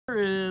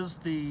is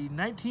the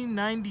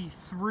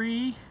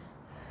 1993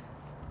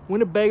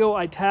 Winnebago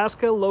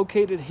Itasca,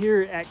 located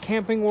here at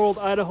Camping World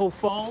Idaho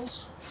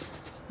Falls.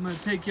 I'm going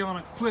to take you on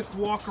a quick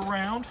walk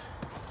around.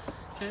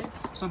 Okay,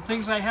 some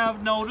things I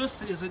have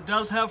noticed is it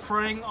does have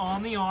fraying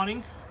on the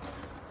awning.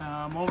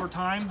 Over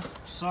time,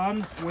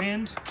 sun,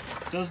 wind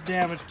does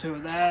damage to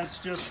it.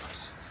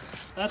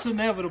 That's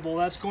inevitable.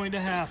 That's going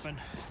to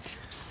happen.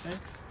 Okay?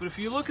 But if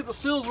you look at the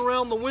sills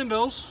around the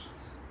windows,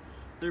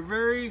 they're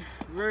very,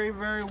 very,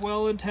 very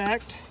well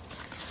intact.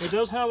 It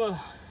does have a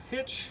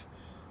hitch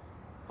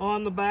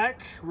on the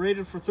back,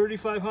 rated for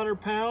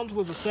 3,500 pounds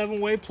with a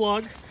 7-way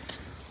plug.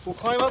 We'll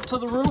climb up to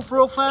the roof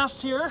real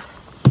fast here.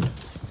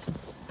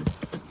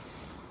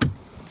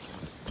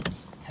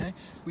 Okay,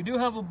 we do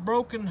have a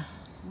broken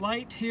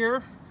light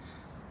here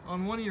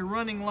on one of your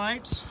running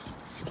lights,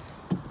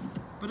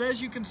 but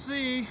as you can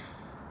see,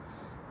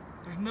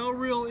 there's no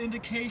real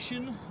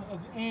indication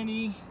of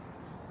any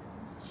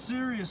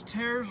serious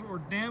tears or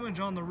damage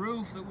on the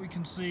roof that we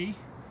can see.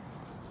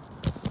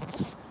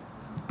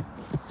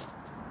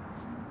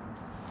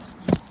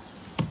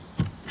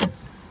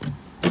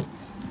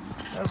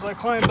 As I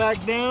climb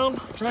back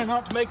down, try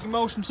not to make your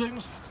motion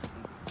sickness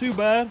too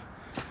bad.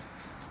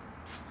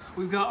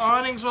 We've got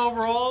awnings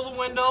over all the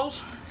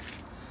windows,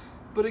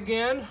 but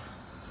again,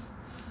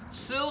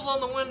 sills on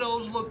the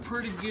windows look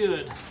pretty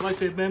good, like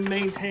they've been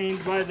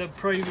maintained by the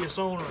previous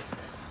owner.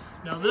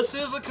 Now this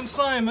is a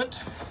consignment,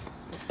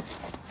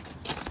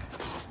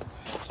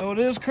 so it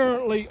is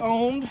currently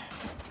owned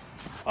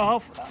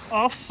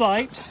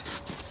off-site.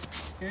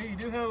 Okay, you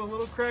do have a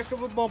little crack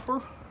of a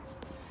bumper.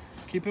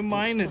 Keep in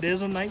mind it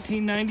is a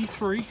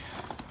 1993.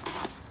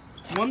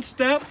 One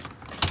step,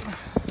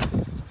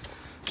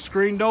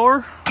 screen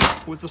door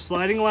with the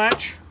sliding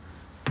latch.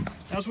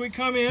 As we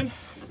come in,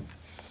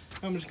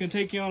 I'm just going to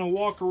take you on a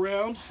walk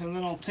around, and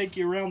then I'll take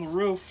you around the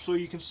roof so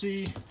you can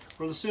see,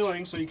 or the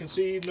ceiling, so you can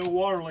see no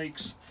water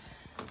leaks.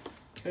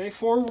 Okay,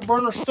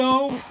 4-burner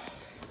stove,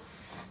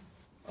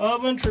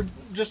 oven,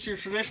 just your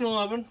traditional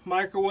oven,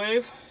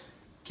 microwave,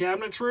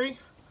 cabinetry.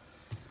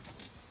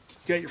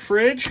 Got your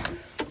fridge.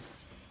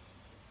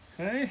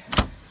 Okay,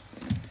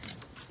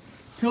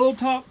 pillow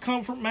top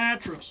comfort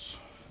mattress.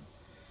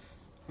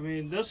 I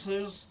mean, there's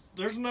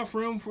enough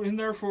room in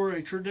there for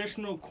a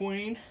traditional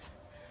queen.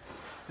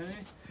 Okay.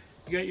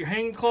 You got your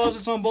hanging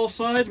closets on both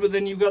sides, but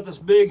then you've got this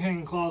big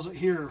hanging closet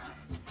here.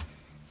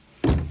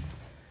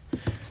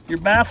 Your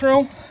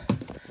bathroom,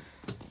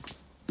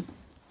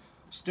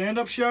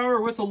 stand-up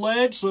shower with a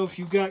ledge, so if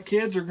you've got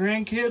kids or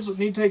grandkids that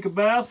need to take a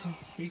bath,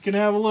 you can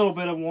have a little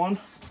bit of one.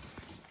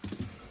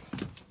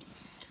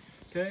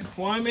 Okay,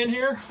 while I'm in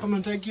here, I'm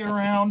going to take you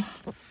around.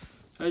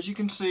 As you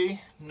can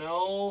see,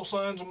 no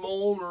signs of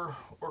mold or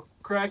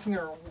cracking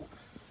or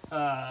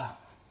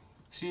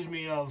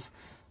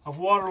of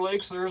water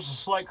leaks. There's a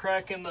slight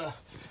crack in the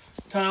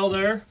tile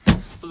there,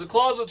 but the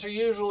closets are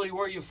usually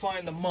where you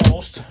find the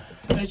most.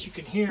 As you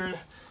can hear,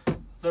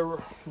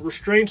 the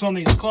restraints on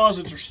these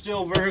closets are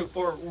still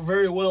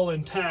very well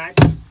intact.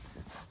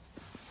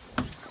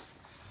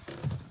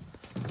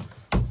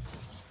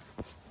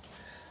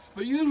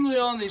 But usually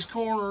on these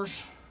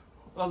corners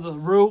of the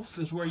roof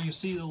is where you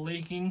see the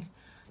leaking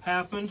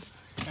happen,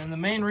 and the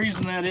main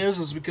reason that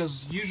is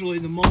because usually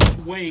the most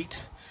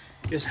weight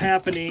is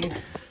happening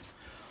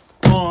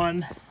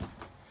on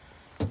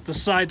the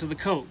sides of the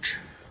coach.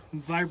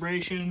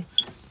 Vibration,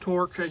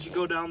 torque as you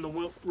go down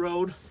the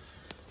road.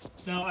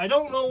 Now I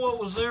don't know what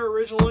was there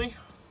originally,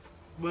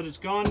 but it's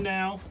gone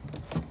now.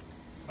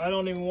 I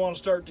don't even want to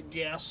start to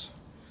guess.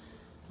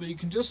 But you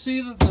can just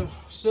see that the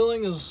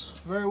ceiling is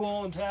very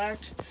well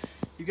intact.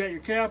 You got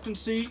your captain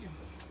seat,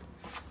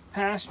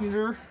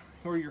 passenger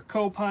or your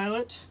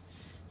co-pilot,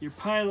 your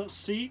pilot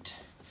seat.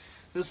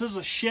 This is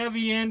a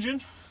Chevy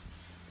engine,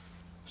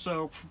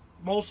 so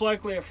most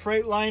likely a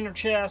Freightliner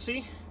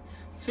chassis,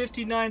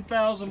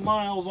 59,000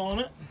 miles on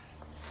it.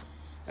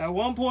 At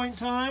one point in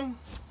time,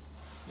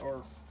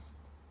 or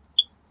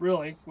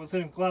really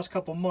within the last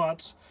couple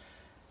months,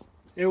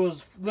 it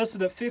was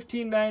listed at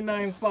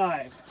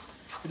 $15,995.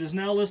 It is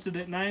now listed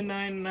at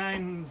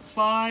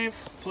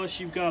 $9,995, plus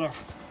you've got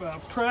a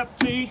prep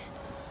fee,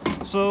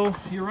 so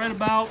you're right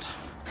about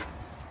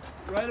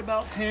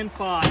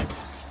 $10,500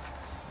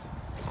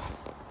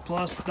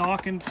 plus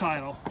dock and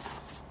title.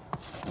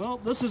 Well,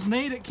 this is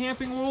Nate at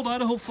Camping World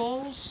Idaho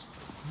Falls.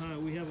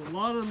 We have a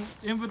lot of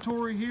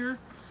inventory here,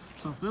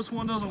 so if this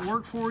one doesn't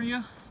work for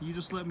you, you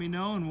just let me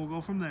know and we'll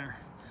go from there.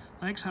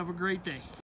 Thanks, have a great day.